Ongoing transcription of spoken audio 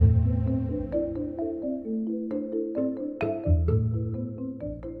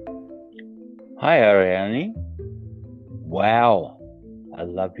Hi, Ariane. Wow, I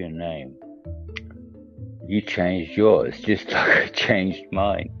love your name. You changed yours just like I changed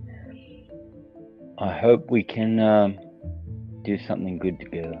mine. I hope we can do something good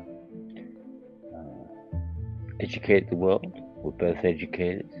together. Educate the world. We're both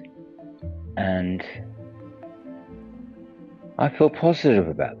educated. And I feel positive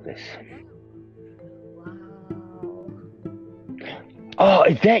about this. Wow. Oh,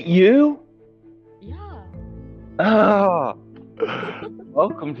 is that you? Yeah. Ah,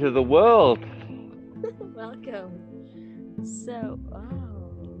 welcome to the world. Welcome. So, wow.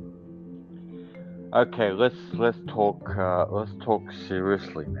 Okay, let's talk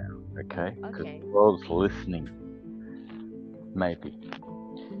seriously now, okay? Because Okay. the world's listening, maybe.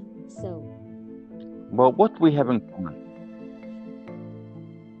 So, Well, what do we have in common?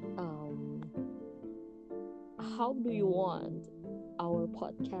 um, how do you want our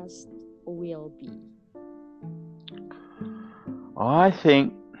podcast will be? I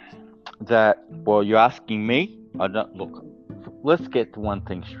think that, well, you're asking me. I don't look. Let's get to one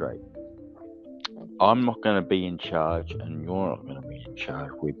thing straight. I'm not going to be in charge, and you're not going to be in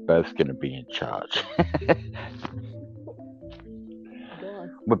charge. We're both going to be in charge. Go on.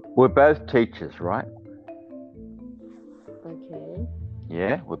 we're both teachers, right? Okay.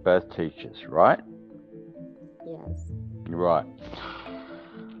 Yeah, we're both teachers, right? Yes. Right.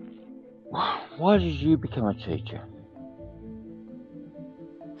 Why did you become a teacher?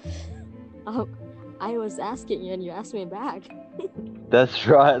 I was asking you and you asked me back. That's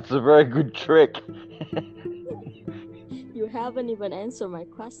right. It's a very good trick. You haven't even answered my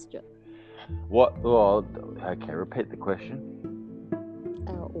question. What? Well, okay. Repeat the question.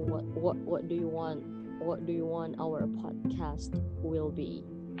 What do you want? What do you want our podcast will be?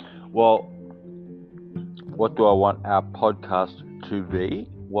 Well, what do I want our podcast to be?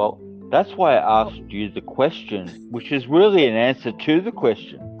 Well, that's why I asked you the question, which is really an answer to the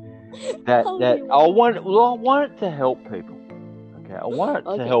question. That How do that you I want? want it to help people. Okay, I want it to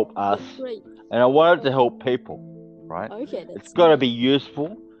Okay, help us, that's great. and I want it to help people. Right? Okay, It's that's got to great. be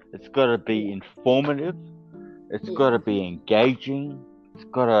useful. It's got to be Yeah, informative. It's got to yeah. be engaging. It's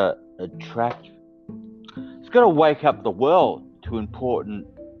got to attract. It's got to wake up the world to important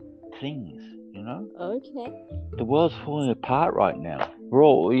things. You know. Okay. The world's falling apart right now. We're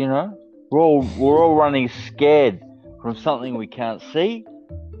all, we're all running scared from something we can't see.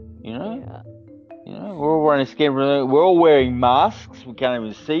 You know, Yeah. we're all running scared. We're all wearing masks. We can't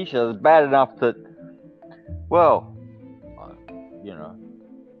even see each other. It's bad enough that, well, you know,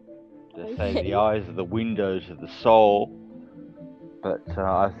 they say the Okay. eyes are the windows of the soul, but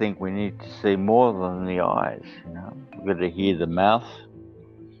I think we need to see more than the eyes. We've got to hear the mouth.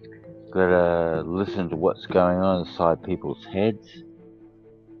 Got to listen to what's going on inside people's heads.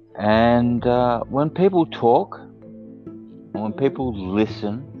 And when people talk, and when people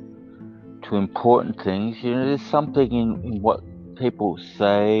listen to important things, there's something in what people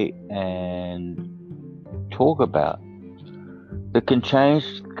say and talk about that can change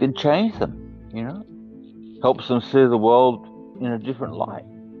them. Helps them see the world in a different light.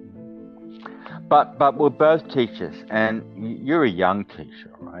 But we're both teachers, and you're a young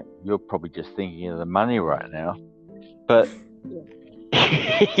teacher, right? You're probably just thinking of the money right now, but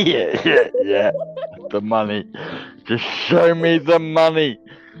yeah, the money. Just show me the money.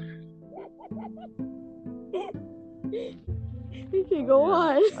 Okay, go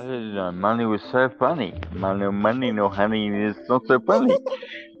on. I didn't know money was so funny. Money, no honey, it's not so funny.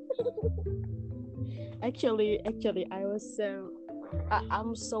 Actually,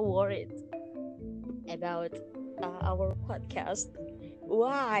 I'm so worried about our podcast.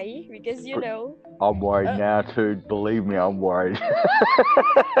 Why? Because I'm worried now too. Believe me, I'm worried.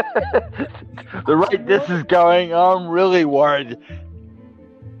 The rate I'm this is worried. going, I'm really worried.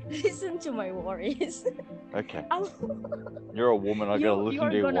 Listen to my worries. Okay, I'm, you're a woman. I gotta you listen are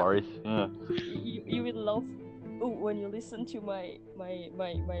to your gonna worries. Yeah. you will love when you listen to my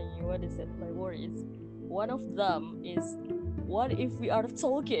what is it, my worries. One of them is, what if we are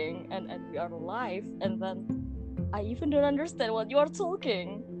talking and we are live and then I even don't understand what you are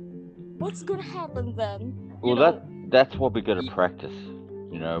talking? What's gonna happen then? Well, that's what we gotta practice.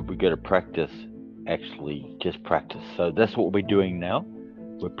 We gotta practice. Actually, just practice. So that's what we're doing now.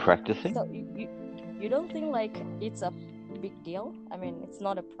 We're practicing. So you don't think like it's a big deal? I mean, it's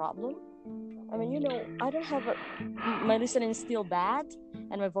not a problem. I mean, I don't have my listening is still bad,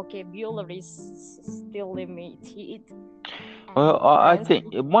 and my vocabulary is still limited. Well, And I friends, think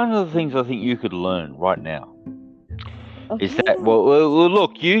one of the things I think you could learn right now is okay, that, well,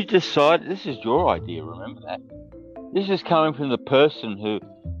 look, you decide. This is your idea. Remember that. This is coming from the person who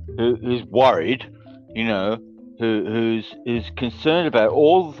who's worried, you know, who's concerned about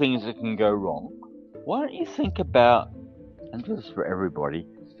all the things that can go wrong, why don't you think about, and this is for everybody,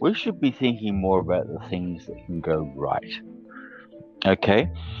 we should be thinking more about the things that can go right. Okay?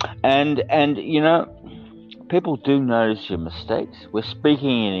 And you know, people do notice your mistakes. We're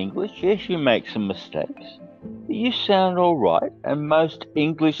speaking in English. Yes, you make some mistakes. But you sound all right, and most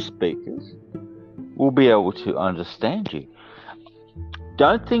English speakers will be able to understand you.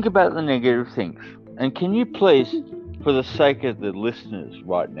 Don't think about the negative things. And can you please, for the sake of the listeners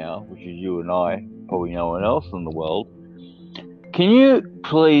right now, which is you and I, probably no one else in the world, can you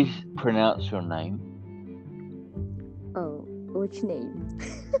please pronounce your name? Oh, which name?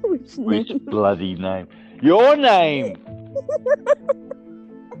 Which Which name? bloody name? Your name!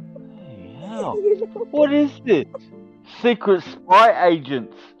 Hey, how? What is this? Secret spy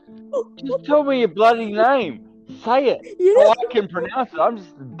agents. Just tell me your bloody name. Say it. You So know, I can pronounce it. I'm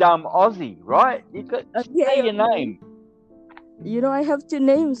just a dumb Aussie, right? You got say your name. You know, I have two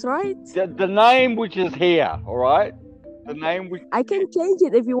names, right? The name which is here, all right? The name which I can change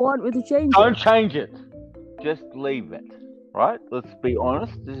it if you want me to change don't it. change it. Just leave it, right? Let's be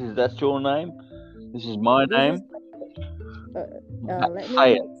honest. That's your name. This is my This name. is, let me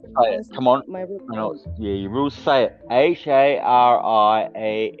Say it. Say it. pronounce Come on. my real No, name. yeah, you will say it. Hariani.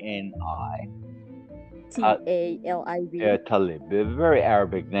 Talib. Yeah, Talib. A very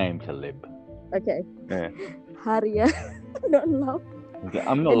Arabic name, Talib. Okay. Yeah. Haria. Don't laugh. Okay,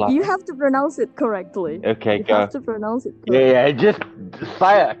 I'm not And laughing. you have to pronounce it correctly. Okay, You go. have to pronounce it correctly. Yeah, just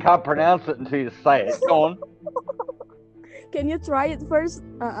say it. I can't pronounce it until you say it. Go on. Can you try it first?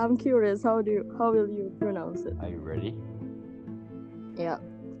 I'm curious. How will you pronounce it? Are you ready? Yeah.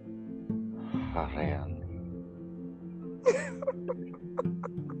 Hariani.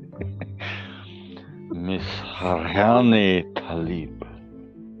 Miss Hariani Talib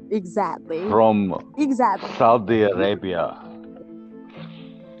Exactly. from Exactly. Saudi Arabia.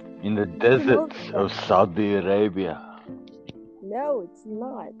 In the deserts of Saudi Arabia. No, it's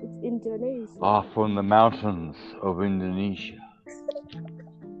not. It's Indonesia. Ah, from the mountains of Indonesia,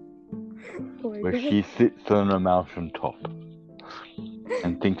 Oh my where God. she sits on a mountaintop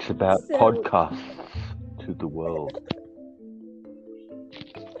and thinks about So- podcasts to the world.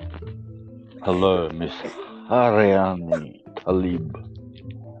 Hello, Miss Hariani Talib.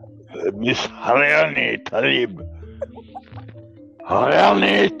 Miss Hariani Talib.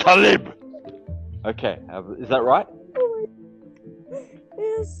 Hariani Talib. Okay, is that right? Oh my.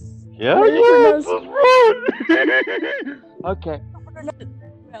 Yes. Yeah, Let me yes, pronounce- that's right. Okay.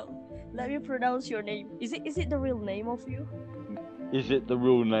 Well, let me pronounce your name. Is it the real name of you? Is it the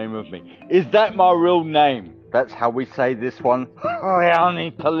real name of me? Is that my real name? That's how we say this one.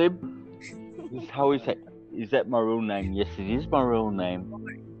 Hariani Talib. This is how we say. Is that my real name? Yes, it is my real name.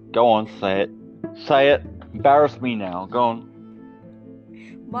 Go on, say it. Say it. Embarrass me now. Go on.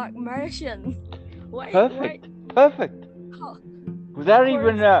 Mark Martian. Why? Perfect. Perfect. How? Without Of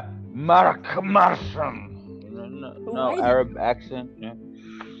even a Mark Martian. No Why did- Arab accent. Yeah.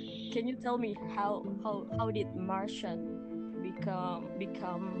 Can you tell me how did Martian become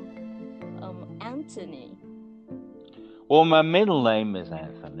Anthony? Well, my middle name is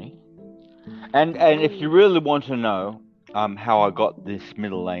Anthony, and if you really want to know how I got this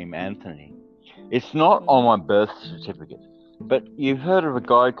middle name Anthony, it's not on my birth certificate, but you've heard of a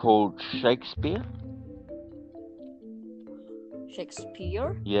guy called Shakespeare?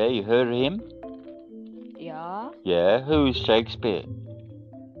 Shakespeare? Yeah, you heard of him? Yeah. Yeah, who is Shakespeare?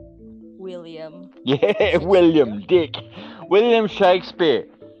 William. Yeah, William Dick. William Shakespeare.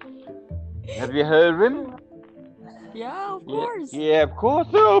 Have you heard of him? Yeah, of course. Yeah, of course.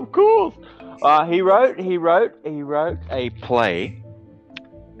 Oh, of course. He wrote a play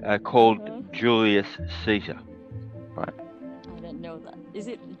called Julius Caesar. I didn't know that. Is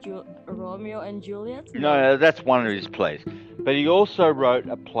it Romeo and Juliet? No, that's one of his plays. But he also wrote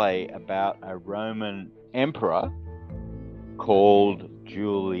a play about a Roman emperor called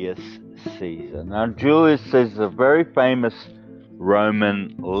Julius Caesar. Now, Julius Caesar is a very famous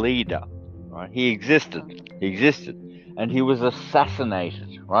Roman leader. Right? He existed, and he was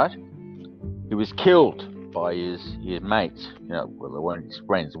assassinated. Right? He was killed by his mates. Well, they weren't his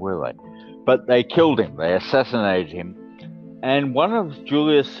friends, were they? But they killed him. They assassinated him. And one of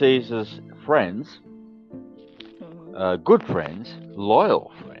Julius Caesar's friends, good friends,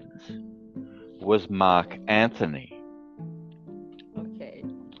 loyal friends, was Mark Antony. Okay.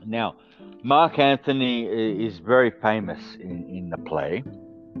 Now, Mark Antony is very famous in the play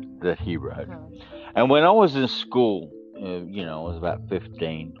that he wrote. And when I was in school, I was about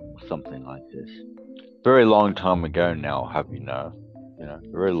 15 or something like this. Very long time ago now, I'll have you know. a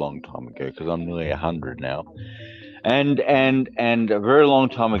very long time ago, because I'm nearly 100 now, and a very long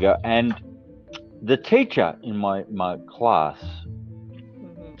time ago, and the teacher in my class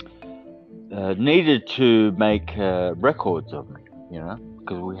needed to make records of me,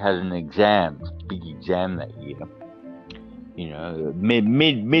 because we had an exam, big exam that year.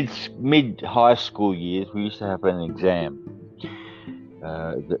 Mid high school years, we used to have an exam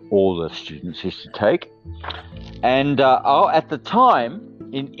that all the students used to take, and at the time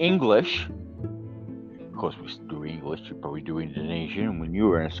in English, of course we do English, you probably do Indonesian when you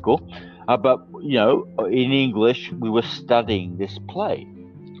were in school, but in English we were studying this play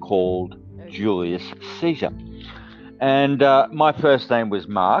called Julius Caesar. And my first name was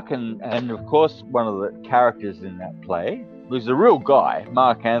Mark, and of course one of the characters in that play was a real guy.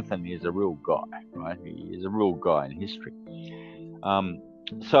 Mark Antony is a real guy, right? He is a real guy in history.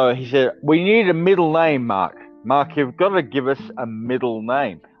 So he said, we need a middle name, Mark. Mark, you've got to give us a middle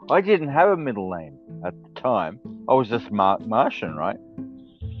name. I didn't have a middle name at the time. I was just Mark Martian, right?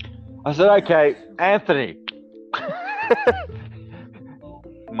 I said, okay, Anthony.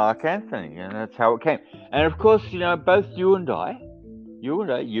 Mark Anthony, and that's how it came. And of course, both you and I, you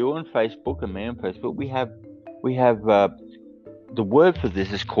on Facebook and me on Facebook, we have the word for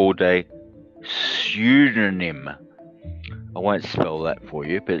this is called a pseudonym. I won't spell that for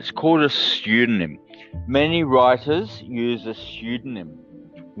you, but it's called a pseudonym. Many writers use a pseudonym.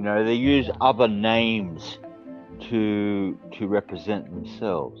 They use other names to represent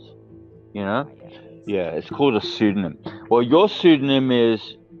themselves. Yeah, it's called a pseudonym. Well, your pseudonym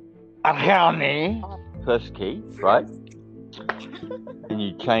is Ariane Persky, right? And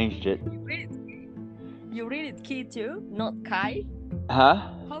you changed it. You read it Key too, not Kai?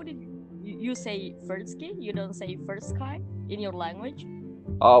 Huh? How did you say Persky? You don't say First Kai in your language?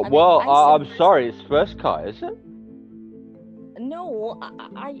 I'm sorry, it's First Kai, is it? No,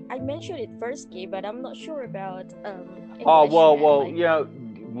 I mentioned it Persky, but I'm not sure about English.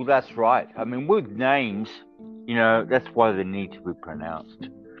 Well, that's right. I mean, with names, that's why they need to be pronounced.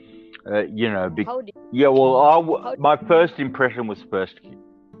 My first impression was Persky.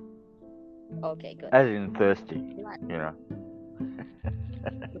 Okay, good. As in thirsty, Glad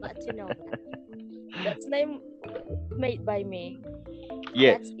to know that. That's name made by me.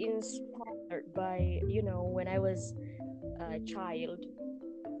 Yes. That's inspired by, when I was a child.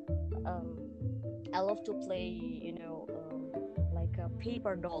 I love to play, like a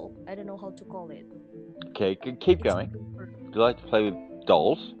paper doll. I don't know how to call it. Okay, keep going. Do you like to play with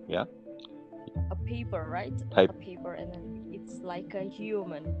dolls? Yeah. A paper, right? Paper. A paper, and then it's like a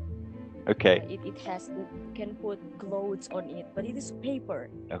human. Okay. It can put clothes on it, but it is paper.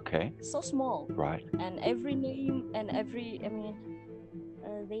 Okay. So small. Right. And every name and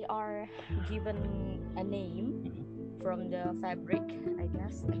they are given a name from the fabric, I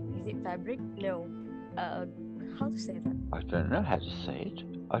guess. Is it fabric? No. How to say that? I don't know how to say it.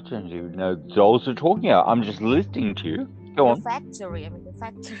 I don't even know the dolls are talking about. I'm just listening to you. Go on. The factory. The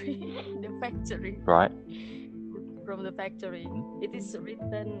factory. Right. From the factory. It is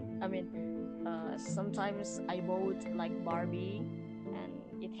written, sometimes I bought like Barbie, and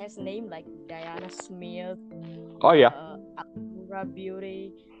it has name like Diana Smith. Oh yeah. Akura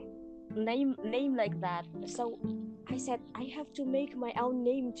Beauty. Name like that. So I said I have to make my own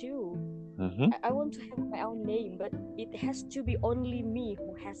name too. I want to have my own name, but it has to be only me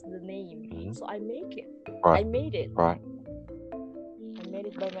who has the name. So I make it. Right. I made it. Right. I made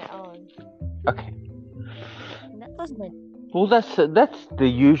it by my own. Okay. And that was my. Well, that's the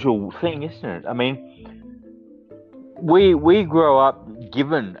usual thing, isn't it? I mean, we grow up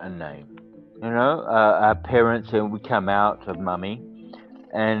given a name. Our parents, and we come out of mummy,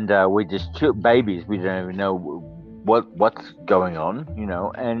 and we're just babies. We don't even know what's going on,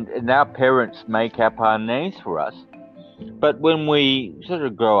 and our parents make up our names for us. But when we sort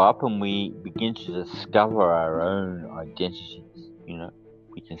of grow up and we begin to discover our own identities,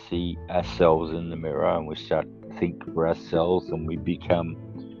 we can see ourselves in the mirror, and we start to think for ourselves, and we become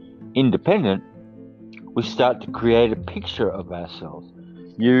independent. We start to create a picture of ourselves.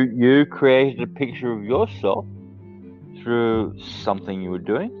 You created a picture of yourself through something you were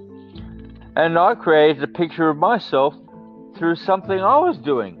doing, and I created a picture of myself through something I was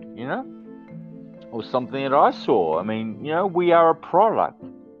doing, or something that I saw. I mean, we are a product.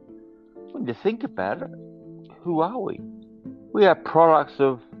 When you think about it, who are we? We are products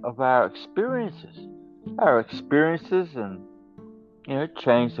of our experiences. Our experiences, and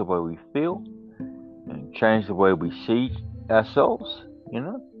change the way we feel, and change the way we see ourselves.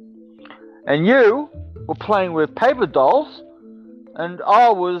 And you were playing with paper dolls, and I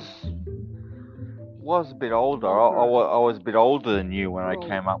was was a bit older. About her. I was a bit older than you when I Oh.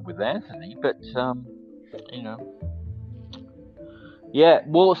 came up with Anthony, but you know. Yeah,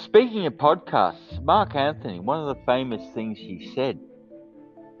 well, speaking of podcasts, Mark Anthony, one of the famous things he said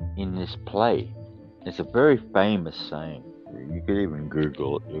in this play, it's a very famous saying. You could even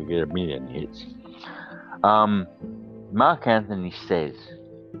Google it, you'll get a million hits. Mark Anthony says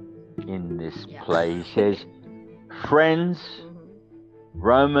in this Yeah. play, he says, friends,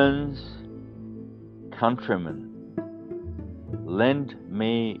 Romans, countrymen, lend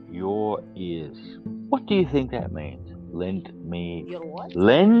me your ears. What do you think that means? Lend me Your what?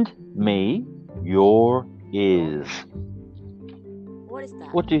 Lend me your ears. What is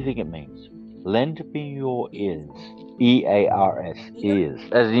that? What do you think it means? Lend me your ears. E-A-R-S. Ears.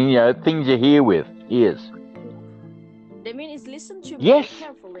 As in, you know, things you hear with. Ears. That means listen to Yes. me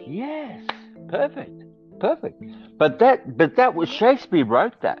carefully. Yes. Perfect. Perfect. But that was Shakespeare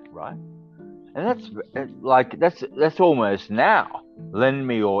wrote that, right? And that's almost now. Lend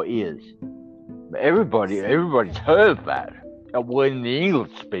me your ears. Everybody's heard of that. Well, in the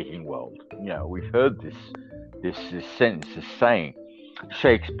English-speaking world, you know, we've heard this sentence, this saying.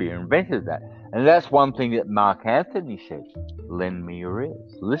 Shakespeare invented that, and that's one thing that Mark Anthony said: "Lend me your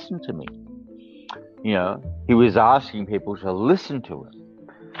ears, listen to me." You know, he was asking people to listen to him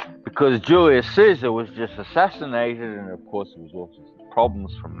because Julius Caesar was just assassinated, and of course there was all sorts of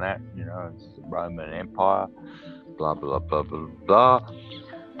problems from that. You know, it's the Roman Empire, blah blah blah blah blah,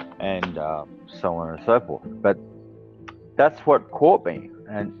 and so on and so forth. But that's what caught me.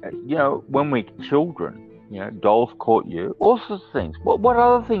 And you know, when we're children, you know, dolls caught you, all sorts of things. What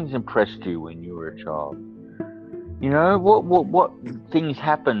other things impressed you when you were a child? You know, what things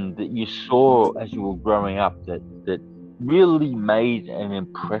happened that you saw as you were growing up that really made an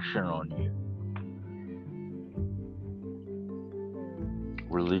impression on you?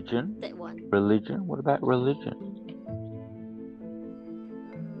 Religion? That one. Religion? What about religion?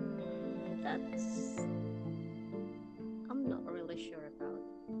 I'm not really sure about.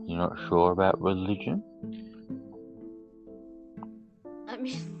 You're not sure about religion?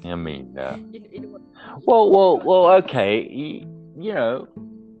 I mean, well, okay, you know.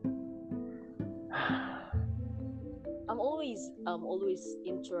 I'm always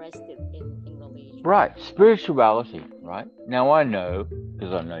interested in religion. Right, spirituality, right? Now I know,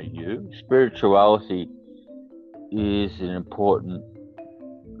 because I know you, spirituality is an important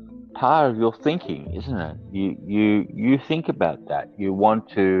part of your thinking, isn't it? You think about that. You want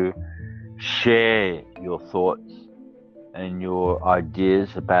to share your thoughts and your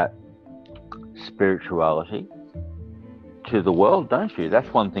ideas about spirituality to the world, don't you?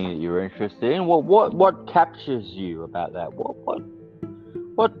 That's one thing that you're interested in. What captures you about that?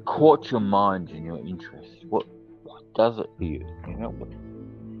 What caught your mind and your interest? What does it for you? You know,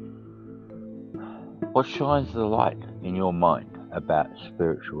 what shines the light in your mind about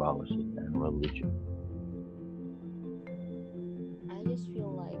spirituality and religion? I just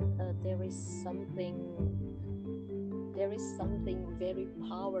feel like there is something very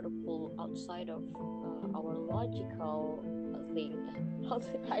powerful outside of our logical thing.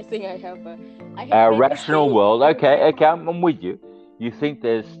 I think I have our rational world. Okay, I'm with you. You think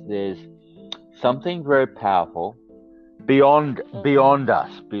there's something very powerful beyond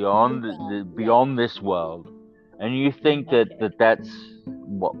us, beyond this world, and you think that's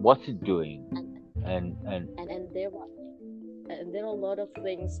what's it doing, and there are a lot of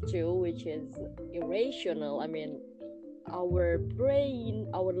things too which is irrational. I mean, our brain,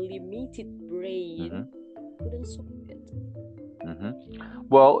 our limited brain, couldn't solve it.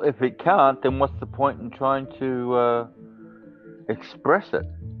 Well, if it can't, then what's the point in trying to express it?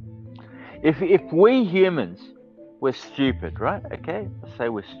 If we humans, we're stupid, right? Okay, let's say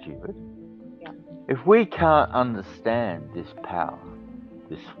we're stupid. Yeah. If we can't understand this power,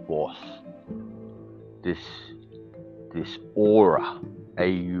 this force, this aura,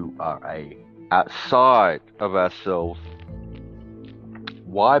 A-U-R-A, outside of ourselves,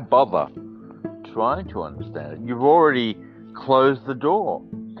 why bother trying to understand it? You've already closed the door.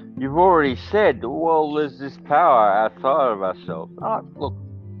 You've already said, well, there's this power outside of ourselves. Oh, look,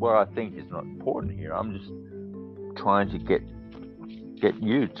 what I think is not important here. I'm just trying to get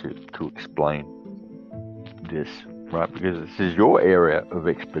you to explain this, right? Because this is your area of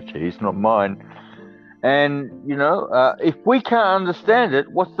expertise, not mine. And, you know, if we can't understand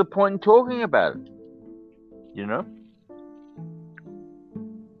it, what's the point in talking about it? You know?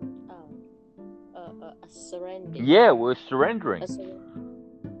 Surrendering. Yeah, we're surrendering.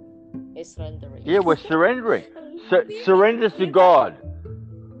 Surrendering. Yeah, we're surrendering. Surrender to God.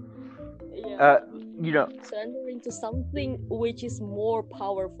 Yeah. You know. Surrendering to something which is more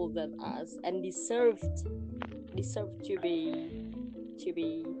powerful than us and deserve to be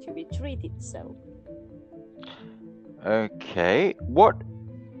treated so. Okay. What?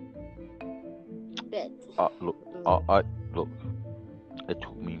 But Look. Look. It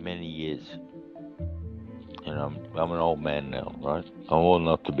took me many years. You know, I'm an old man now, right? I'm old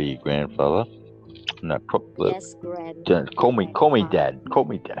enough to be your grandfather. No, probably. yes, Call me dad. Call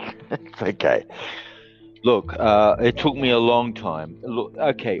me dad. It's okay. Look, it took me a long time. Look,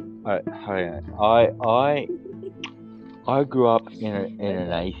 okay. I grew up in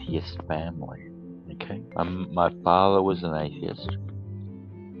an atheist family. Okay, my father was an atheist.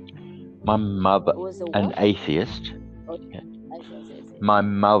 My mother, was a an what? atheist. Okay. My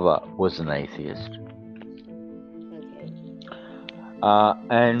mother was an atheist. Okay.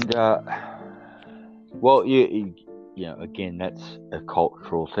 Well, you know, again, that's a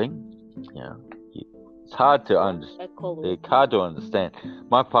cultural thing. You know, it's hard to understand. It's hard to understand.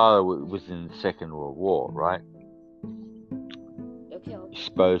 My father was in the Second World War, right? Okay.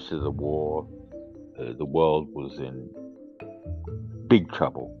 Exposed to the war, the world was in big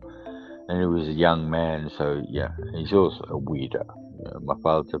trouble, and he was a young man, so yeah, he's also a weirdo. You know, my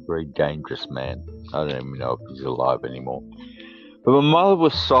father's a very dangerous man. I don't even know if he's alive anymore. But my mother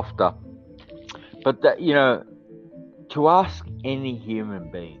was softer. But that, you know, to ask any human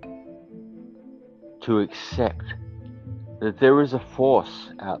being to accept that there is a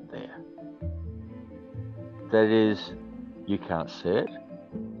force out there that is, you can't see it.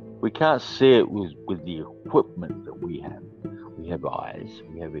 We can't see it with the equipment that we have. We have eyes,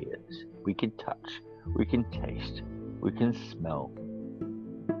 we have ears, we can touch, we can taste, we can smell,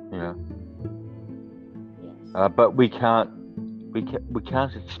 you know. Yes. But we can't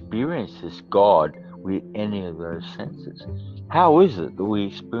experience this God with any of those senses. How is it that we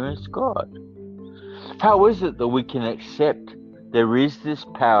experience God? How is it that we can accept there is this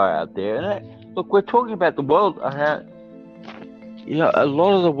power out there? And look, we're talking about the world. You know, a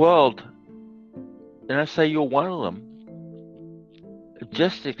lot of the world, and I say you're one of them,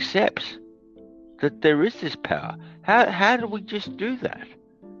 just accepts that there is this power. How do we just do that?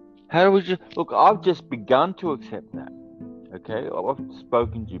 How do we just look? I've just begun to accept that. Okay, I've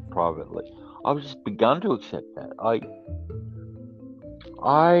spoken to you privately. I've just begun to accept that.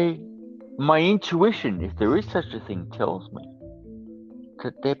 My intuition, if there is such a thing, tells me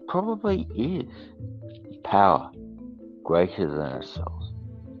that there probably is power greater than ourselves.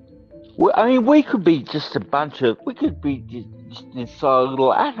 Well, I mean, we could be just we could be just inside a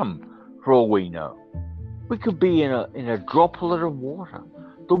little atom, for all we know. We could be in a droplet of water.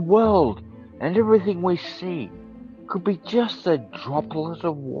 The world and everything we see could be just a droplet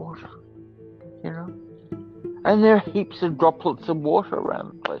of water, you know? And there are heaps of droplets of water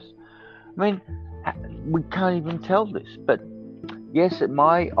around the place. I mean, we can't even tell this, but yes, at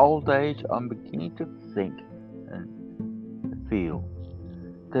my old age, I'm beginning to think and feel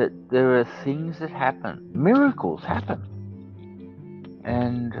that there are things that happen, miracles happen,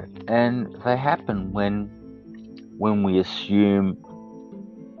 and they happen when we assume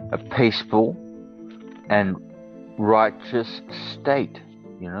a peaceful and righteous state.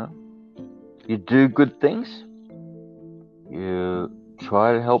 You know, you do good things, you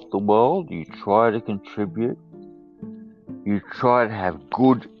try to help the world, you try to contribute, you try to have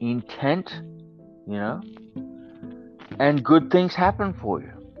good intent, you know, and good things happen for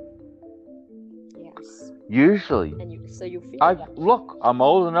you. Yes. Usually. And so you feel look, I'm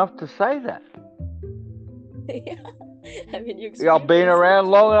old enough to say that. I mean, I've been around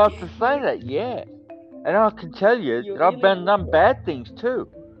long enough to say that, yeah. And I can tell you that I've done bad things too.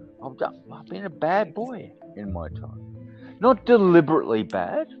 I've been a bad boy in my time. Not deliberately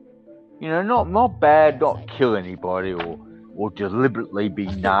bad. You know, not bad, not kill anybody or deliberately be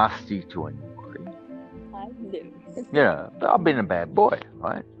nasty to anybody. I do. You know, but I've been a bad boy,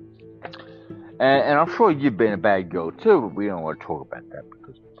 right? And I'm sure you've been a bad girl too, but we don't want to talk about that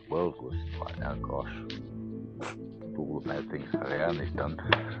because the world's listening right now, gosh. All the bad things Ariana's done.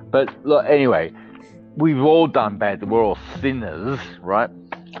 But look, anyway, we've all done bad. We're all sinners, right?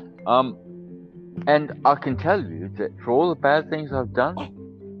 And I can tell you that for all the bad things I've done,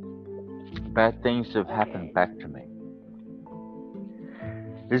 bad things have happened back to me.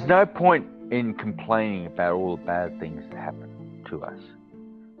 There's no point in complaining about all the bad things that happen to us,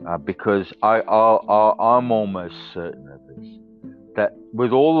 because I'm almost certain of this, that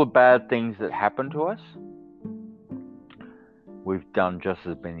with all the bad things that happen to us, we've done just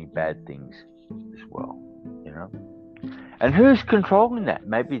as many bad things as well, you know? And who's controlling that?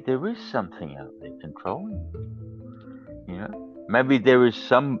 Maybe there is something out there controlling it, you know? Maybe there is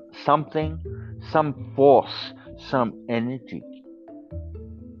something, some force, some energy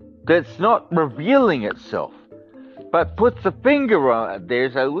that's not revealing itself, but puts a finger on it there.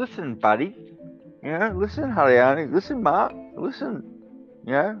 So listen, buddy. Listen, Haryani. Listen, Mark. Listen,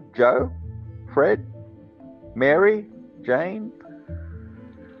 Joe, Fred, Mary, Jane,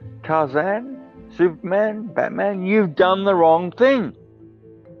 Tarzan, Superman, Batman. You've done the wrong thing.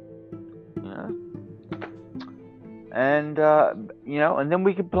 And and then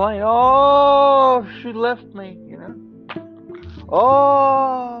we complain. Oh, she left me.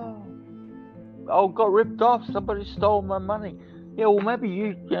 Oh, got ripped off. Somebody stole my money. Yeah, well, maybe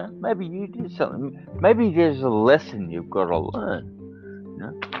you did something. Maybe there's a lesson you've got to learn.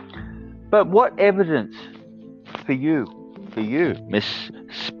 But what evidence for you, Miss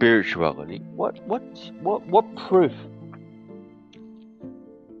Spirituality? What proof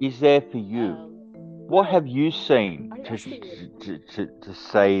is there for you? What have you seen to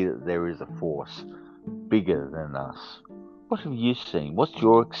say that there is a force bigger than us? What have you seen? What's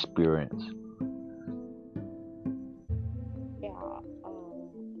your experience?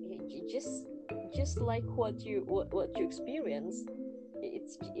 Just like what you experienced,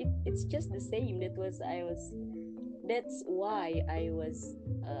 it's just the same. That's why I was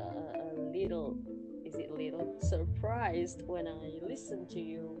a little surprised when I listened to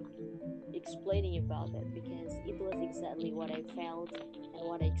you explaining about that, because it was exactly what I felt and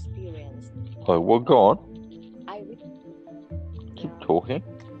what I experienced. Oh, well, go on. Keep talking.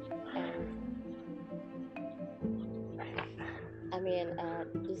 I mean,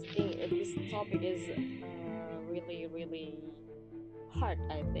 this topic is really, really hard,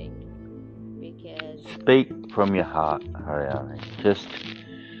 I think, because... Speak from your heart, Haryani. Just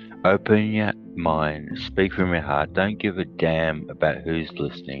open your mind. Speak from your heart. Don't give a damn about who's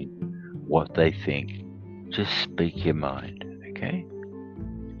listening, what they think. Just speak your mind, okay?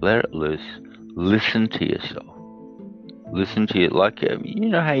 Let it loose. Listen to yourself. Listen to it like, you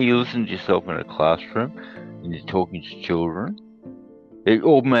know how you listen to yourself in a classroom and you're talking to children? It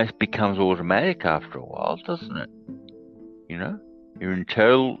almost becomes automatic after a while, doesn't it? You're in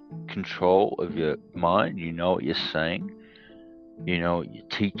total control of your mind. You know what you're saying. You know what you're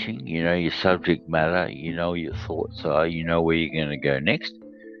teaching. You know your subject matter. You know what your thoughts are. You know where you're going to go next.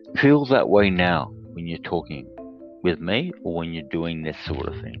 Feel that way now when you're talking with me or when you're doing this sort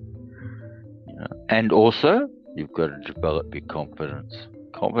of thing. And also, you've got to develop your confidence.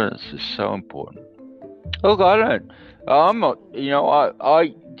 Confidence is so important. Look, I'm not,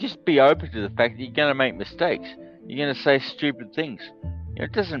 I just be open to the fact that you're going to make mistakes. You're going to say stupid things.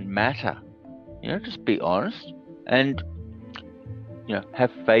 It doesn't matter. Just be honest and,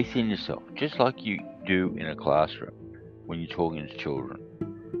 have faith in yourself, just like you do in a classroom when you're talking to children.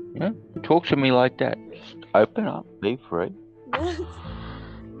 Talk to me like that. Just open up, be free.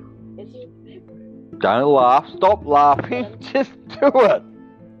 Don't laugh. Stop laughing. Just do it.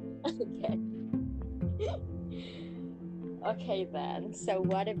 Okay. Okay then. So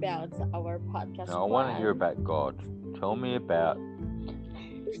what about our podcast? No, I want to hear about God. Tell me about.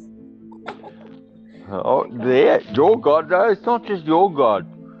 Your God. No, it's not just your God.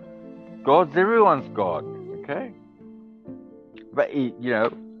 God's everyone's God. Okay. But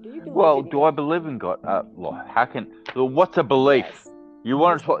do I believe in God? How can? What's a belief? Yes. You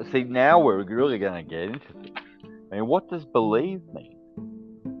want to talk? See, now we're really going to get into this. I mean, what does believe mean?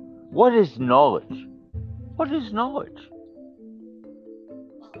 What is knowledge? What is knowledge?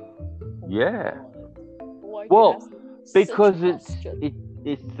 Yeah. Well, because it's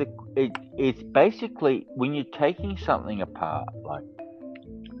basically when you're taking something apart. Like,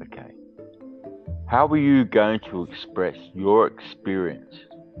 okay, how are you going to express your experience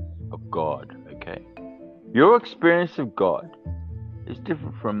of God? Okay, your experience of God is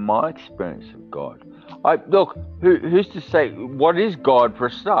different from my experience of God. Look, who's to say what is God for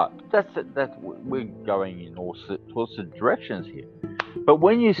a start? That's we're going in all sorts of directions here. But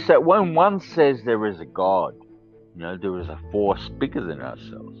when one says there is a God, there is a force bigger than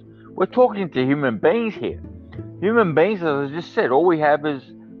ourselves. We're talking to human beings here. Human beings, as I just said, all we have is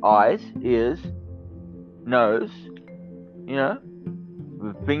eyes, ears, nose,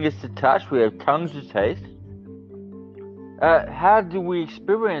 with fingers to touch. We have tongues to taste. How do we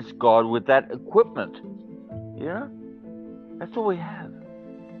experience God with that equipment? That's all we have.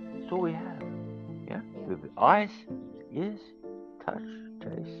 That's all we have. Yeah, with eyes, ears, touch,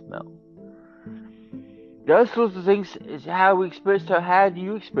 taste, smell. Those sorts of things is how we experience. So how do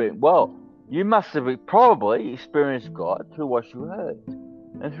you experience? Well, you must have probably experienced God through what you heard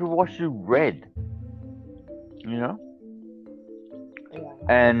and through what you read.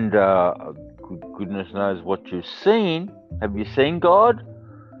 And goodness knows what you've seen. Have you seen God?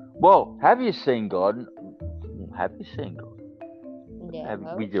 Well, have you seen God? Have you seen God?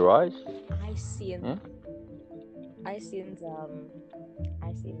 No, With your eyes? I seen, Yeah? I seen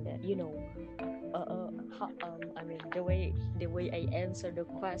I seen that. I mean, the way I answer the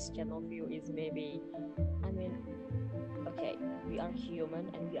question of you is maybe, I mean, okay, we are human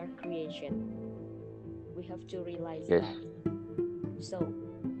and we are creation. We have to realize Yes. that. So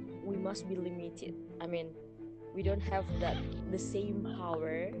we must be limited. I mean, we don't have the same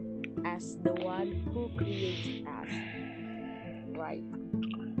power as the one who created us, right?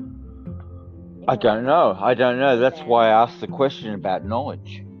 I don't know. That's Then, why I asked the question about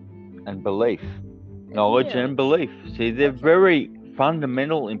knowledge and belief. Knowledge yeah, and belief. See, they're okay. very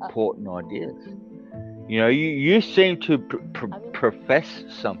fundamental, important ideas. You seem to I mean, profess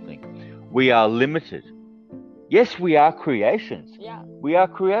something. We are limited. Yes, we are creations. yeah, We are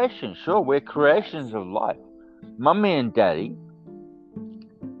creations, sure. We're creations of life. Mummy and daddy,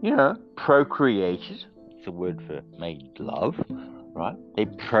 procreated. It's a word for made love, right? They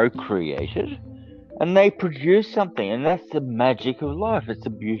procreated and they produced something, and that's the magic of life. It's a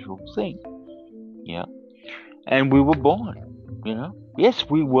beautiful thing, and we were born, Yes,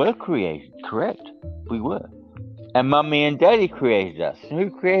 we were created, correct? We were. And mummy and daddy created us. Who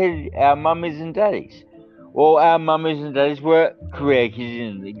created our mummies and daddies? Well, our mummies and daddies were created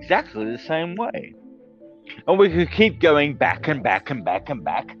in exactly the same way. And we could keep going back and back and back and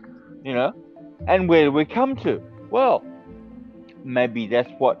back, And where do we come to? Well, maybe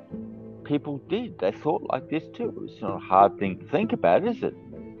that's what people did. They thought like this too. It's not a hard thing to think about, is it?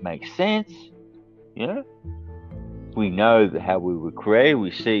 It makes sense, We know how we were created.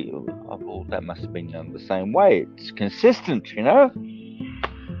 We see, well, that must have been done the same way. It's consistent,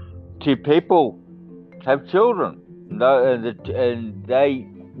 Two people have children, and they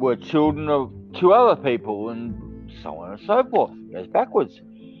were children of two other people, and so on and so forth. It goes backwards.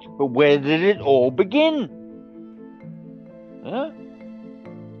 But where did it all begin? Yeah.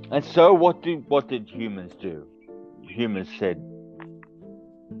 And so, what did humans do? Humans said,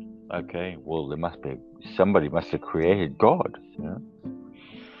 "Okay, well, somebody must have created God."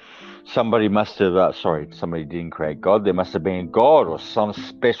 Somebody must have. Somebody didn't create God. There must have been a God or some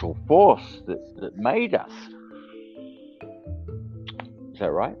special force that made us. Is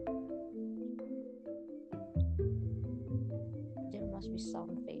that right? there must be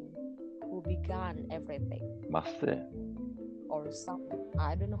something who began everything. Must there? Or something.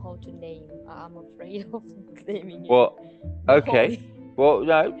 I don't know how to name. I'm afraid of naming it. Well, okay. Holy. Well,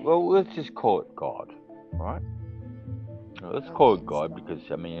 no. Well, let's just call it God, right? Let's call it God, because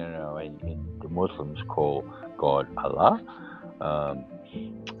in the Muslims call God Allah.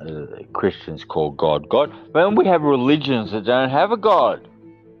 Christians call God God. But then we have religions that don't have a God,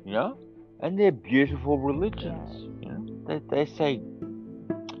 and they're beautiful religions. They say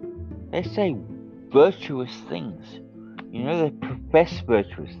virtuous things. They profess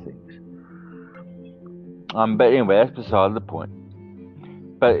virtuous things. But anyway, that's beside the point.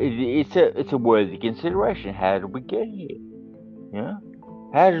 But it's a worthy consideration. How did we get here?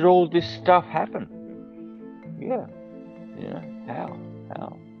 How did all this stuff happen? How?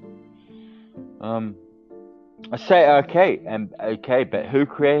 I say okay, but who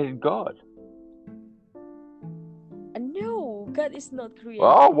created God? No, God is not created.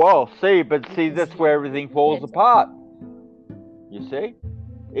 Oh well, see, that's where everything falls apart. You see,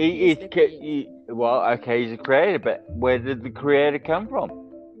 he's a creator, but where did the creator come from?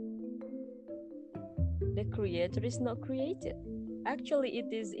 The creator is not created. Actually,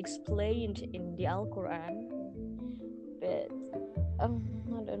 it is explained in the Al-Quran, but I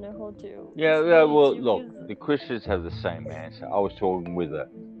don't know how to. Well, look, the Christians have the same answer. I was talking with a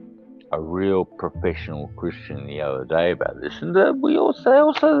real professional Christian the other day about this, and they all say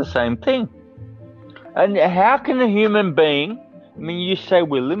the same thing. And how can a human being? I mean, you say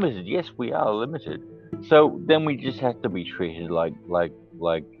we're limited. Yes, we are limited. So then we just have to be treated like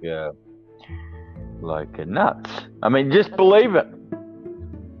nuts. I mean, just believe it.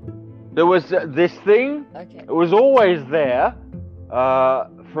 There was this thing. Okay. It was always there,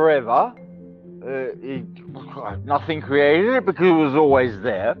 forever. Nothing created it because it was always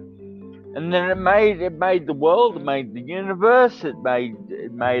there. And then it made the world. It made the universe. It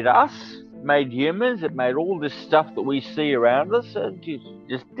made us. It made humans. It made all this stuff that we see around us. It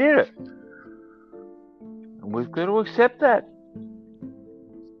just did it. And we've got to accept that.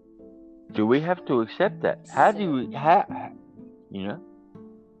 Do we have to accept that? How do we?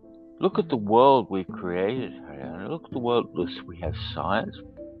 Look at the world we've created. Look at the world. We have science.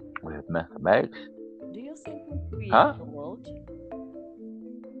 We have mathematics. Do you think we create the world?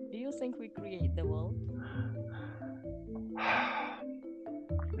 Do you think we create the world?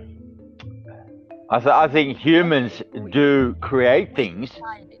 I think humans we do create things.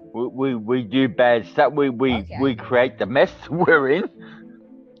 decided. We do bad stuff. We Okay, create the mess we're in.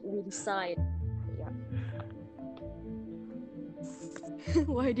 we decide. Yeah.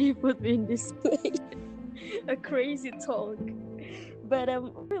 Why do you put me in this place? A crazy talk. But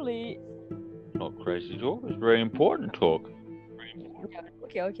really, Not crazy talk. It's very important talk.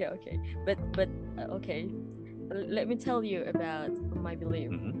 yeah, okay. But okay. Let me tell you about my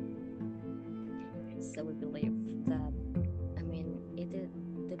belief. So we believe that, I mean,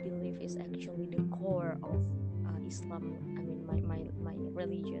 the belief is actually the core of Islam. I mean, my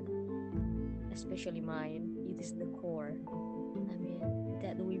religion, especially mine, it is the core. I mean,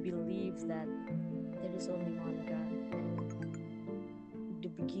 that we believe that there is only one God, and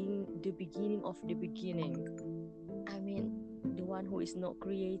the beginning of the beginning. I mean, the one who is not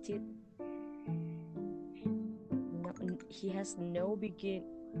created. No, he has no begin.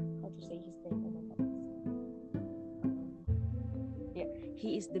 How to say his name? Oh my God. Yeah,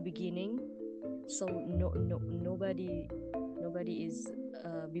 he is the beginning. So nobody is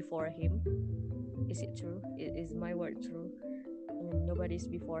before him. Is it true? Is my word true? Nobody is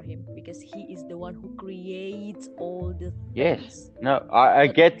before him because he is the one who creates all the Yes. things. No, I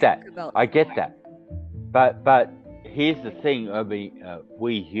get that. About I get that. But here's the thing. I mean,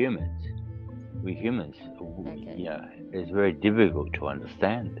 we humans, Okay. yeah, it's very difficult to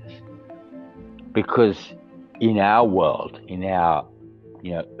understand this because in our world, in our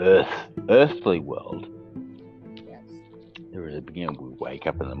earthly world, Yes. there is a beginning. We wake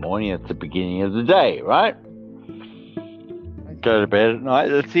up in the morning. It's the beginning of the day, right? Okay. Go to bed at night.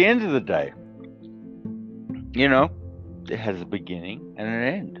 That's the end of the day. You know, it has a beginning and an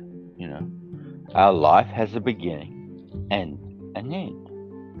end. You know, our life has a beginning and an end.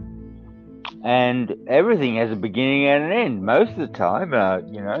 And everything has a beginning and an end. Most of the time,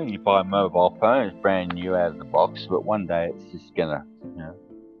 you buy a mobile phone, it's brand new out of the box, but one day it's just gonna,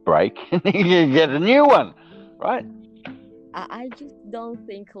 break, and you get a new one, right? I just don't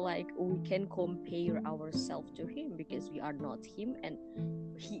think like we can compare ourselves to him because we are not him, and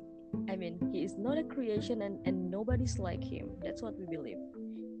he is not a creation, and nobody's like him. That's what we believe.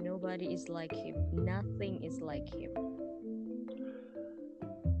 Nobody is like him. Nothing is like him.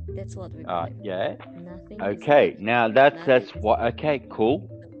 That's what we believe. Yeah. Nothing. Okay. Now that's nothing what. Okay. Cool.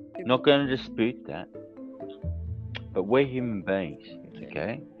 Not going to dispute that. But we're human beings.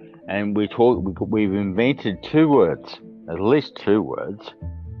 Okay. And we've invented two words, at least two words.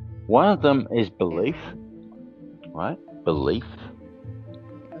 One of them is belief, right? Belief.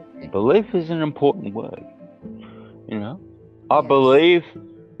 Okay. Belief is an important word. I believe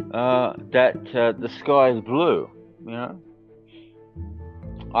that the sky is blue.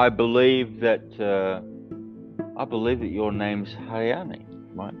 I believe that your name's Haryani,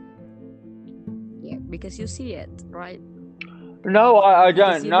 right? Yeah, because you see it, right? No, I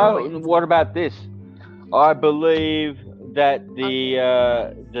don't. No. What about this? I believe that the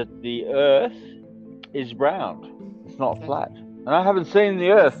Earth is round. It's not flat. And I haven't seen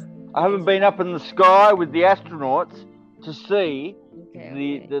the Earth. I haven't been up in the sky with the astronauts to see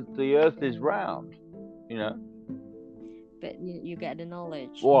that the Earth is round. But you get the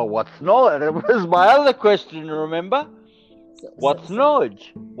knowledge. Well, what's knowledge? That was my other question, remember? What's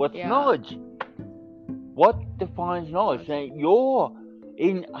knowledge? What's knowledge? What defines knowledge? Now, you're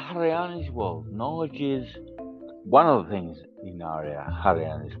in Haryani's world. Knowledge is one of the things in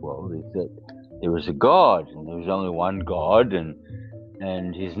Haryani's world is that there is a God, and there is only one God, and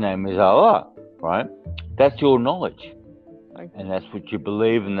his name is Allah, right? That's your knowledge. And that's what you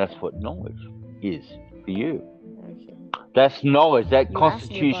believe, and that's what knowledge is for you. Okay. That's knowledge. That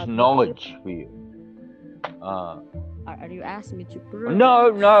constitutes knowledge for you. Are you asking me to prove? No.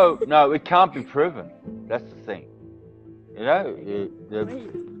 It can't be proven. That's the thing.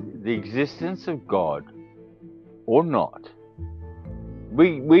 The existence of God or not.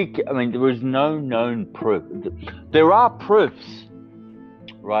 There is no known proof. There are proofs,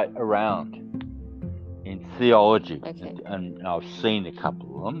 right, around in theology, and I've seen a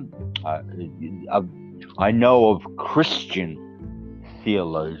couple of them. I know of Christian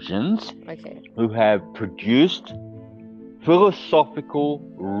theologians who have produced philosophical,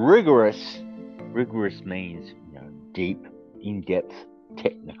 rigorous means deep, in-depth,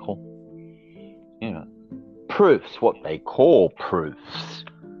 technical, proofs, what they call proofs,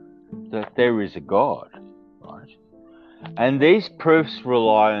 that there is a God, right? And these proofs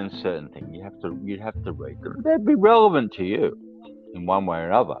rely on certain things. You'd have to read them. They'd be relevant to you in one way or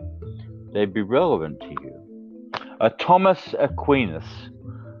another. They'd be relevant to you. Thomas Aquinas,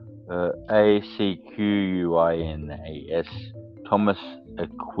 Aquinas, Thomas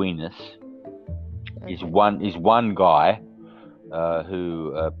Aquinas, is Okay. one guy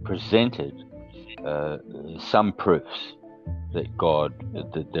who presented some proofs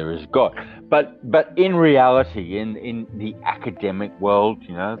that there is God. But in reality, in the academic world,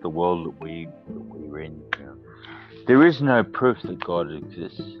 the world that we're in, there is no proof that God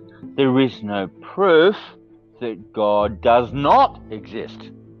exists. There is no proof that God does not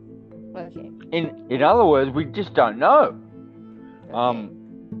exist. Okay. In other words, we just don't know. Okay.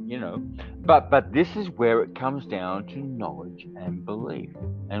 You know, but this is where it comes down to knowledge and belief.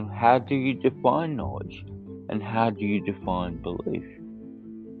 And how do you define knowledge? And how do you define belief?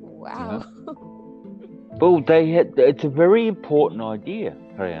 You Wow. know? Well, it's a very important idea,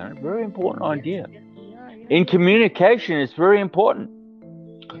 Ariana. Very important Yes. idea. Yes. Yeah. Yeah. In communication, it's very important.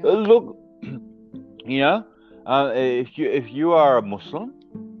 Yeah. Look, if you are a Muslim,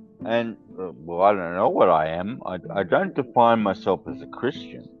 and well, I don't know what I am. I don't define myself as a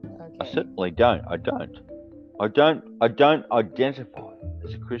Christian. I Okay. certainly don't. I don't identify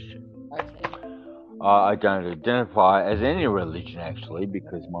as a Christian. Okay. I don't identify as any religion actually,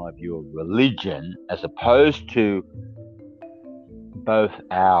 because my view of religion, as opposed to both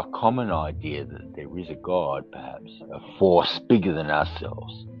our common idea that there is a God, perhaps a force bigger than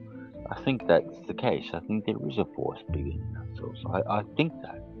ourselves. I think that's the case. I think there is a force bigger than ourselves. I think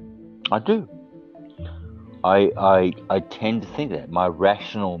that. I do. I tend to think that. My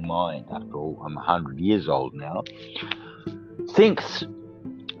rational mind, after all, I'm 100 years old now, thinks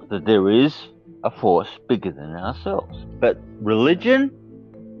that there is a force bigger than ourselves. But religion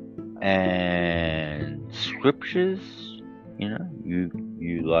and scriptures,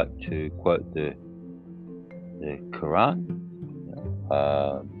 you like to quote the Quran.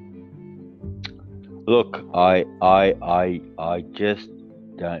 Uh, Look, I just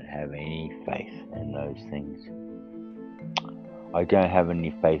don't have any faith in those things. I don't have any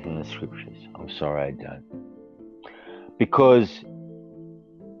faith in the scriptures. I'm sorry, I don't, because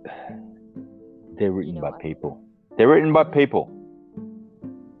they're written by I people. They're written by people.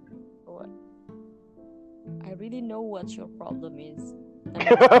 what I really know what your problem is.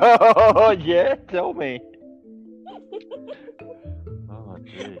 Yeah, tell me. Oh,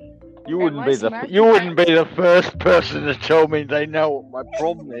 gee. You Am wouldn't I be the smart you to wouldn't them? be the first person to tell me they know what my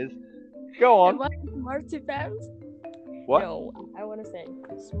problem is. Go on. Am I smart to them? What? No, I want to say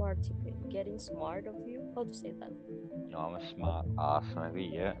smart to them. Getting smart of you. How to say that? No, I'm a smart ass,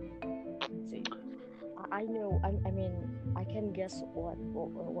 maybe. Yeah. See, I know. I mean, I can guess what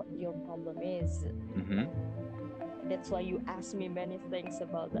your problem is. Mhm. That's why you ask me many things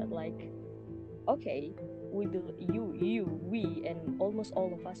about that. Like, okay, we, and almost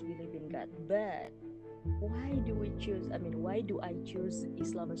all of us believe in God, but why do we choose? I mean, why do I choose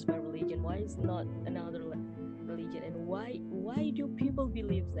Islam as my religion? Why is not another religion? And why do people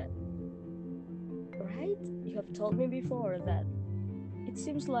believe that? Right? You have told me before that it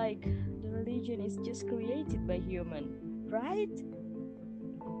seems like the religion is just created by human, right?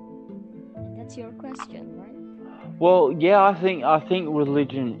 And that's your question, right? Well, yeah, I think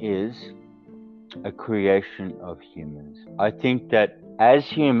religion is a creation of humans. I think that as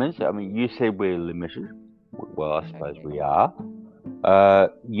humans, I mean, you said we're limited. Well, I suppose Okay. we are.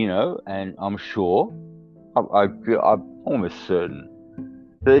 And I'm sure, I'm almost certain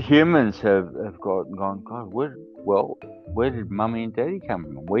that humans have gone. God, where did mummy and daddy come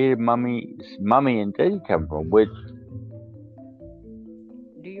from? Where did mummy and daddy come from?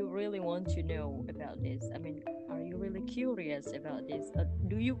 Do you really want to know about this? I mean, are you really curious about this?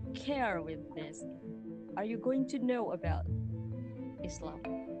 Do you care with this? Are you going to know about Islam?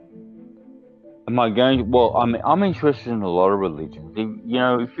 Am I going to? Well, I'm interested in a lot of religions.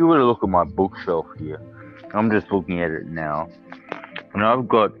 If you were to look at my bookshelf here, I'm just looking at it now, and I've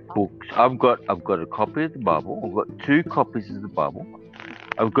got books. I've got a copy of the Bible. I've got two copies of the Bible.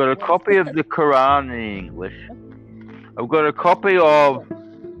 I've got a What is copy of that? the Quran in English. I've got a copy of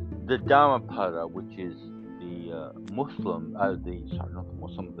the Dhammapada, which is the Muslim, sorry, not the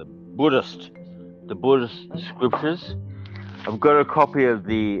Muslim, the Buddhist scriptures. I've got a copy of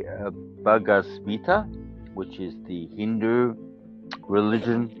the Bhagavad Gita, which is the Hindu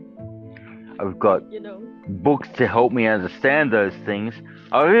religion. I've got You know, books to help me understand those things.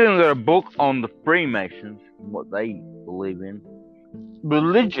 I've even got a book on the Freemasons and what they believe in.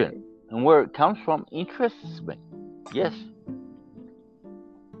 Religion okay. and where it comes from interests me. Yes.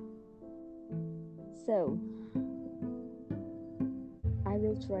 So, I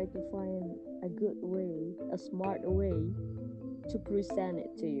will try to find a good way, a smart way to present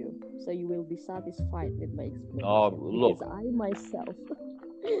it to you so you will be satisfied with my Oh, explanation look. because I myself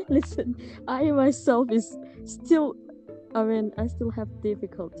listen, I myself is still, I mean, I still have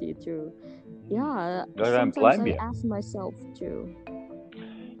difficulty to yeah, I don't sometimes blame I you. ask myself too.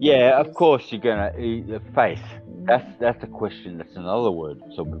 Yeah, of Yes. course you're gonna faith. That's a question. That's another word.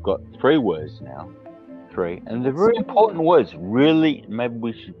 So we've got 3 words now. 3, and they're What's very 3 important words? words. Really, maybe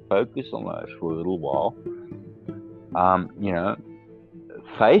we should focus on those for a little while. You know,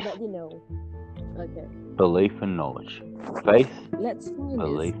 faith, But you know, okay, belief, and knowledge. Faith, let's find this.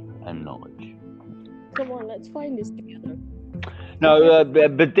 belief, and knowledge. Come on, let's find this together. No,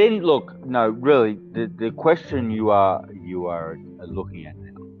 but then look. No, really, the question you are looking at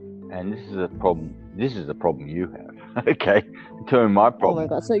now, and this is a problem. This is a problem you have. Okay, tell me my Oh my problem.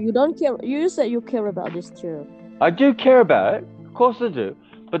 god, so you don't care, you said you care about this too. I do care about it. Of course I do.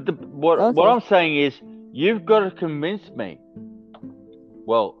 But what Okay. I'm saying is, you've got to convince me.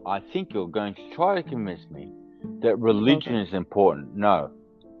 Well, I think you're going to try to convince me that religion is important. No,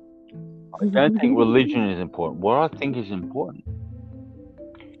 I don't think religion is important. What I think is important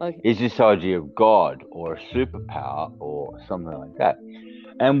Okay. is this idea of God or a superpower or something like that.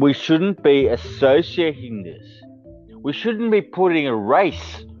 And we shouldn't be associating this. We shouldn't be putting a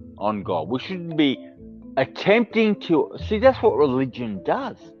race on God. We shouldn't be attempting to see. That's what religion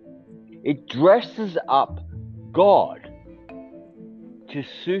does. It dresses up God to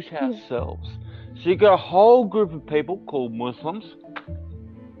suit ourselves. So you've got a whole group of people called Muslims,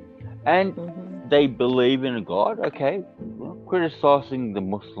 and they believe in a God. Okay, we're not criticizing the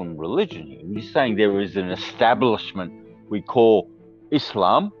Muslim religion here. We're just saying there is an establishment we call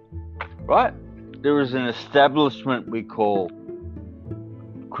Islam, right? There is an establishment we call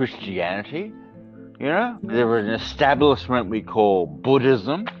Christianity. You know, there is an establishment we call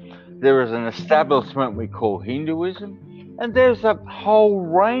Buddhism. There is an establishment we call Hinduism. And there's a whole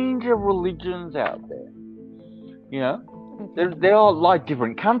range of religions out there. You know, they're all like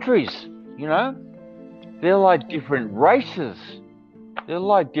different countries. You know, they're like different races. They're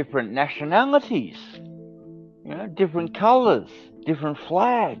like different nationalities. You know, different colors, different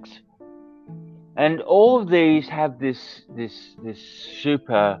flags. And all of these have this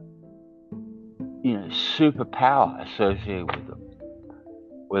super, superpower associated with them.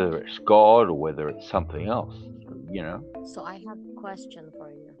 Whether it's God or whether it's something else, you know. So I have a question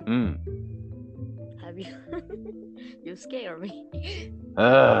for you. Have you? You scare me.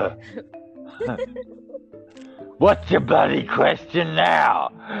 What's your bloody question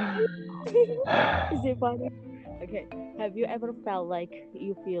now? Is it funny? Okay. Have you ever felt like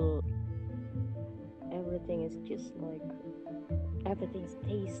you feel everything is just like everything's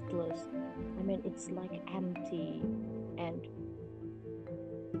tasteless? I mean, it's like empty and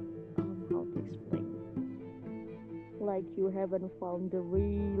how to explain? Like you haven't found the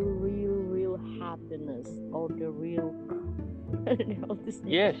real happiness or the real. I don't know how to say.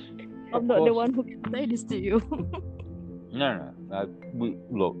 Yes. I'm not the one who can say this to you. No.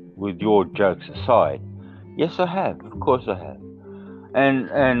 Look, with your jokes aside, yes, I have. Of course, I have.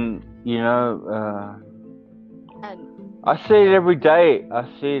 And you know, I see it every day. And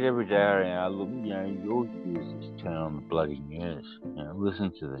I look, you know, you always use this turn on the bloody news. You know,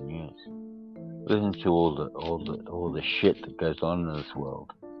 listen to the news. Listen to all the shit that goes on in this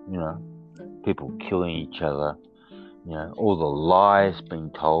world. You know, people killing each other. You know, all the lies being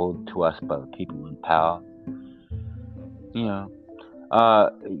told to us by the people in power. You know,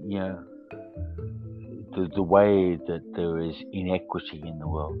 the way that there is inequity in the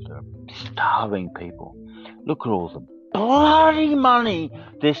world. There are starving people. Look at all the bloody money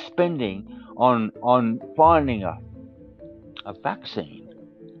they're spending on finding a vaccine.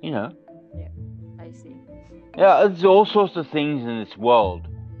 You know. Yeah, I see. Yeah, there's all sorts of things in this world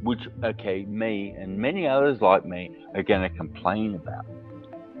which, okay, me and many others like me are going to complain about.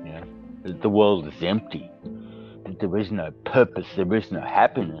 You know, that the world is empty, that there is no purpose, there is no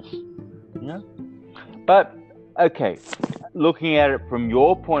happiness. You know, but okay, looking at it from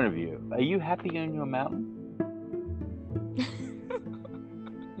your point of view, are you happy on your mountain?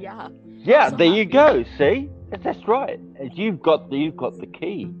 Yeah. Yeah, so there happy. You go. See, that's right. You've got the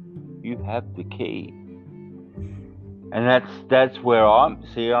key. You have the key. And that's where I'm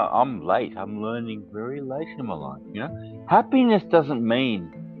late. I'm learning very late in my life. You know, happiness doesn't mean,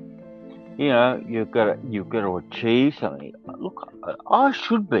 you know, you've got to achieve something. Look, I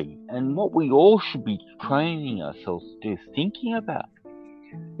should be, and what we all should be training ourselves to do, thinking about,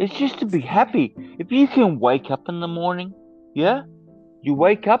 is just to be happy. If you can wake up in the morning, yeah, you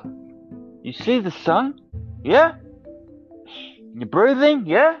wake up, you see the sun, yeah, you're breathing,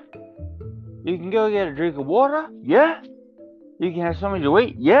 yeah. You can go get a drink of water, yeah. You can have something to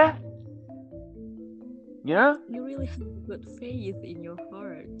eat, yeah. You know? You really have good faith in your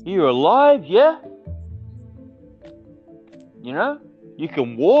heart. You're alive, yeah. You know? You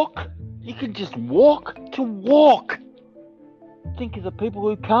can walk, You can just walk to walk. Think of the people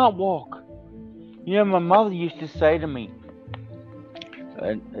who can't walk. You know, my mother used to say to me,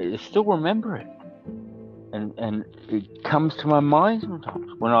 and I still remember it, and it comes to my mind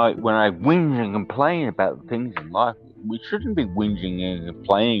sometimes when I whinge and complain about things in life we shouldn't be whinging and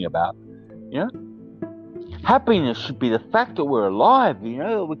complaining about. You know, happiness should be the fact that we're alive. You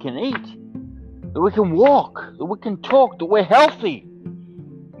know, that we can eat, that we can walk, that we can talk, that we're healthy.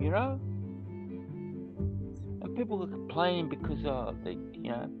 You know, and people are complaining because they,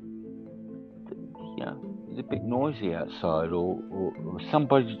 you know, it's a bit noisy outside, or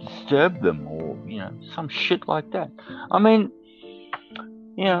somebody disturbed them, or some shit like that. I mean,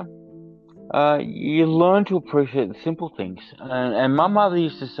 you learn to appreciate the simple things. And my mother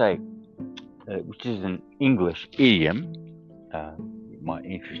used to say, which is an English idiom, it might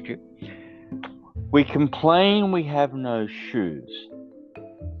interest you. We complain we have no shoes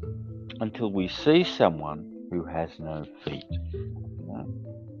until we see someone who has no feet.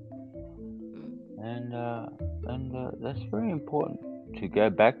 And that's very important to go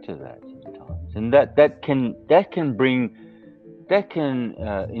back to that sometimes, and that can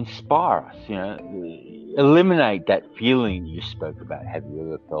inspire us. Eliminate that feeling you spoke about. Have you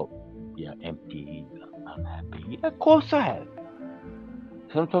ever felt empty, unhappy? Yeah, of course I have.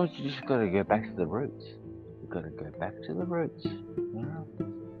 Sometimes you just got to go back to the roots. You got to go back to the roots.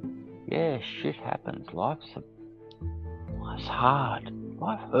 Yeah, shit happens. Life's hard.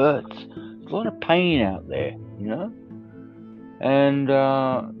 Life hurts. There's a lot of pain out there, and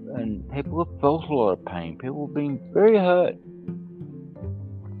people have felt a lot of pain. People have been very hurt,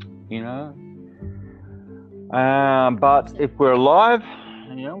 But if we're alive,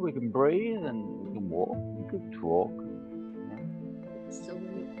 we can breathe and we can walk. We can talk. So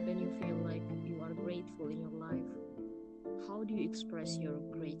when you feel like you are grateful in your life, how do you express your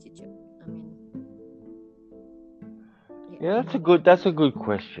gratitude? I mean, yeah, that's a good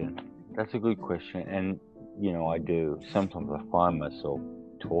question. That's a good question, and I do. Sometimes I find myself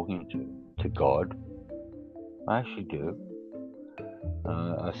talking to God. I actually do.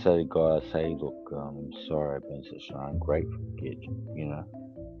 I say to God, look, I'm sorry I've been such an ungrateful kid.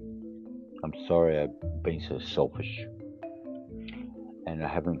 I'm sorry I've been so selfish, and I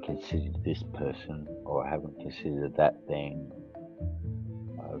haven't considered this person, or I haven't considered that thing.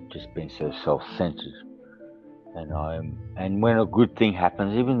 I've just been so self-centered. And when a good thing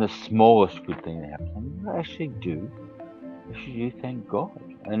happens, even the smallest good thing that happens, I actually do thank God.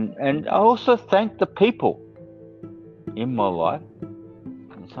 And I also thank the people in my life.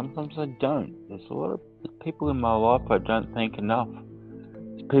 And sometimes I don't. There's a lot of people in my life I don't thank enough.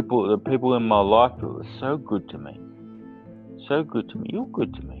 The people in my life who are so good to me. So good to me. You're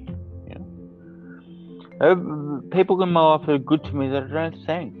good to me. People in my life are good to me that I don't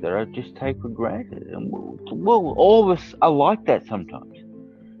thank, that I just take for granted. And all of us are like that sometimes,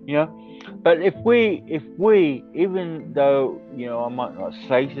 But if we, even though, I might not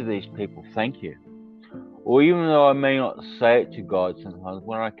say to these people, thank you, or even though I may not say it to God sometimes,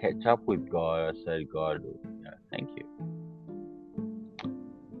 when I catch up with God, I say to God, thank you.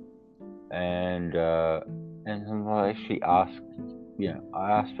 And sometimes I actually ask,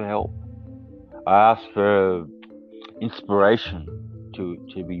 I ask for help. I ask for inspiration to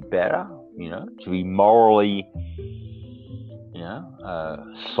be better, to be morally,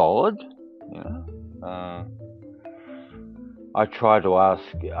 solid, I try to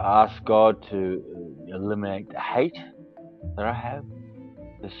ask God to eliminate the hate that I have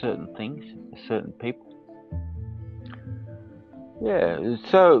for certain things, for certain people. Yeah,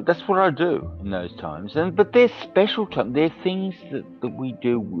 so that's what I do in those times. But there's special times. They're things that we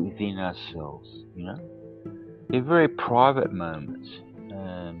do within ourselves, They're very private moments.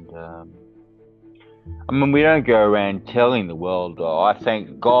 And I mean, we don't go around telling the world, oh, I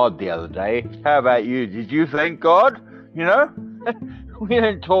thanked God the other day. How about you? Did you thank God? We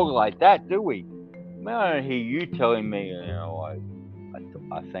don't talk like that, do we? I don't hear you telling me,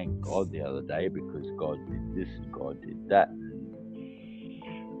 I thanked God the other day because God did this and God did that.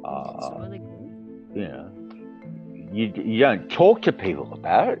 That's really good. You don't talk to people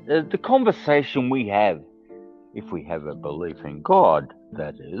about it. The conversation we have, if we have a belief in God,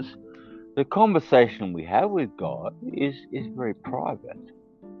 that is, the conversation we have with God is very private.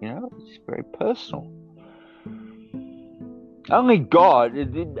 It's very personal. Only God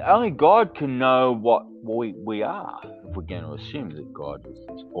can know what we are. If we're going to assume that God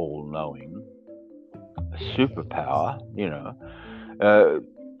is all-knowing, a superpower,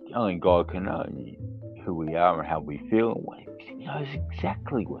 only God can know who we are and how we feel, and He knows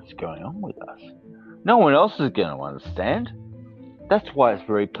exactly what's going on with us. No one else is going to understand. That's why it's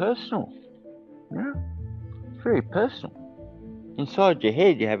very personal. Yeah, it's very personal. Inside your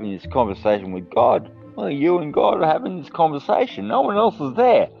head, you're having this conversation with God. Well, you and God are having this conversation. No one else is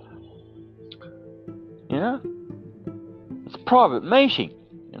there. You know, it's a private meeting.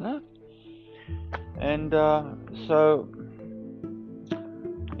 You know, and so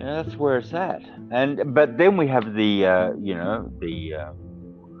that's where it's at. But then we have the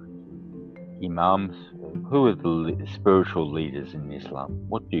imams. Who are the spiritual leaders in Islam?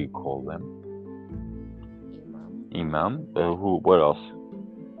 What do you call them? Imam. Who? What else?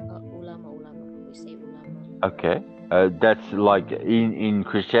 Ulama. We say ulama. Okay. That's like in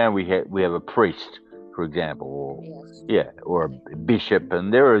Christianity we have a priest, for example, or a bishop,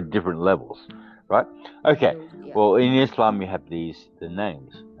 and there are different levels, right? Okay. Yeah. Well, in Islam you have the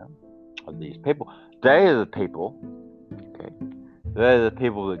names of these people. They are the people. Okay. They're the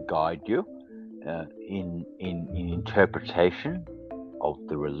people that guide you in interpretation of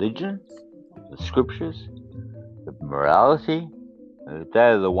the religion, the scriptures, the morality.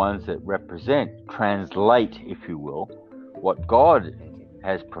 They're the ones that translate, if you will, what God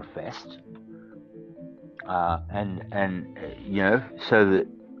has professed, and so that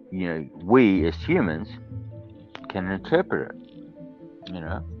we as humans can interpret it,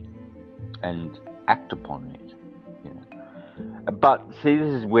 and act upon it. But see,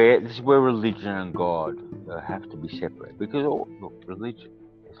 this is where religion and God have to be separate, because religion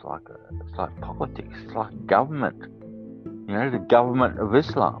is like politics. It's like government. The government of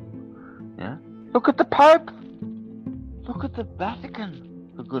Islam. Look at the Pope. Look at the Vatican,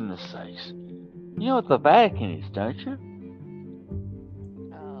 for goodness sakes. You know what the Vatican is, don't you?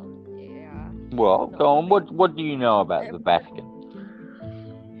 Yeah. Well, go on. What do you know about the Vatican?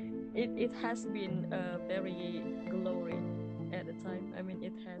 It has been very glory at the time. I mean,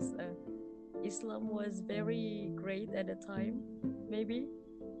 it has Islam was very great at the time. Maybe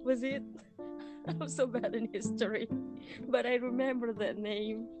was it? I'm so bad in history, but I remember that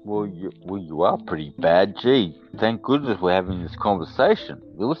name. Well, you are pretty bad. Gee, thank goodness we're having this conversation.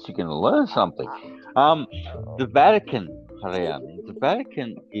 At least you're going to learn something. The Vatican, Haryani, the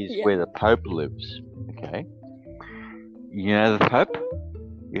Vatican is where the Pope lives. Okay, you know the Pope?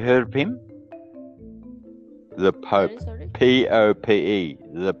 You heard of him? The Pope. Sorry? P-O-P-E.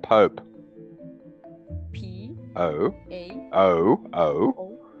 The Pope. P-O-O-O-P-E.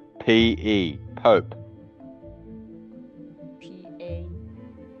 Pope. P-A.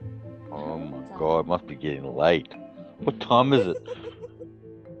 Oh my God, it must be getting late. What time is it?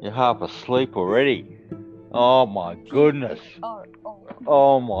 You're half asleep already. Oh my goodness.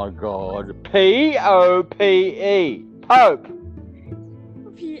 Oh my God. P-O-P-E. Pope.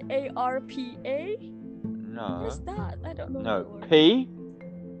 P-A-R-P-A? No. What's that? I don't know. No. P.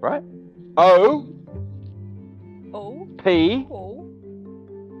 Right? O. O. P. O.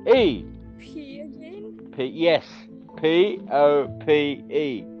 E. P again? P. Yes.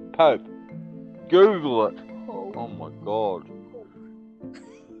 P-O-P-E. Pope. Google it. Oh my God.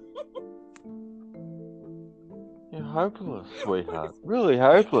 You're hopeless, sweetheart. Really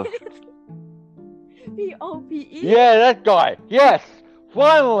hopeless. P-O-P-E? Yeah, that guy. Yes.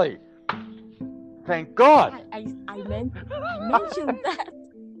 Finally. Thank God. I mentioned that.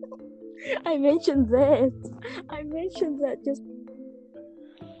 I mentioned that just.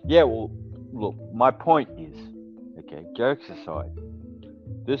 Yeah, well, look, my point is, okay, jokes aside,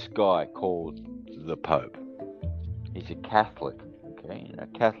 this guy called the Pope, he's a Catholic, okay?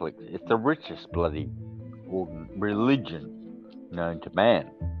 Catholic, it's the richest bloody religion known to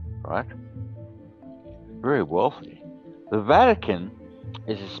man, right? Very wealthy. The Vatican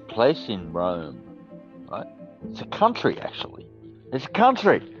is this place in Rome, right? It's a country, actually. It's a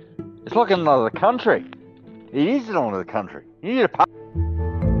country. It's like another country. It is another country. You need a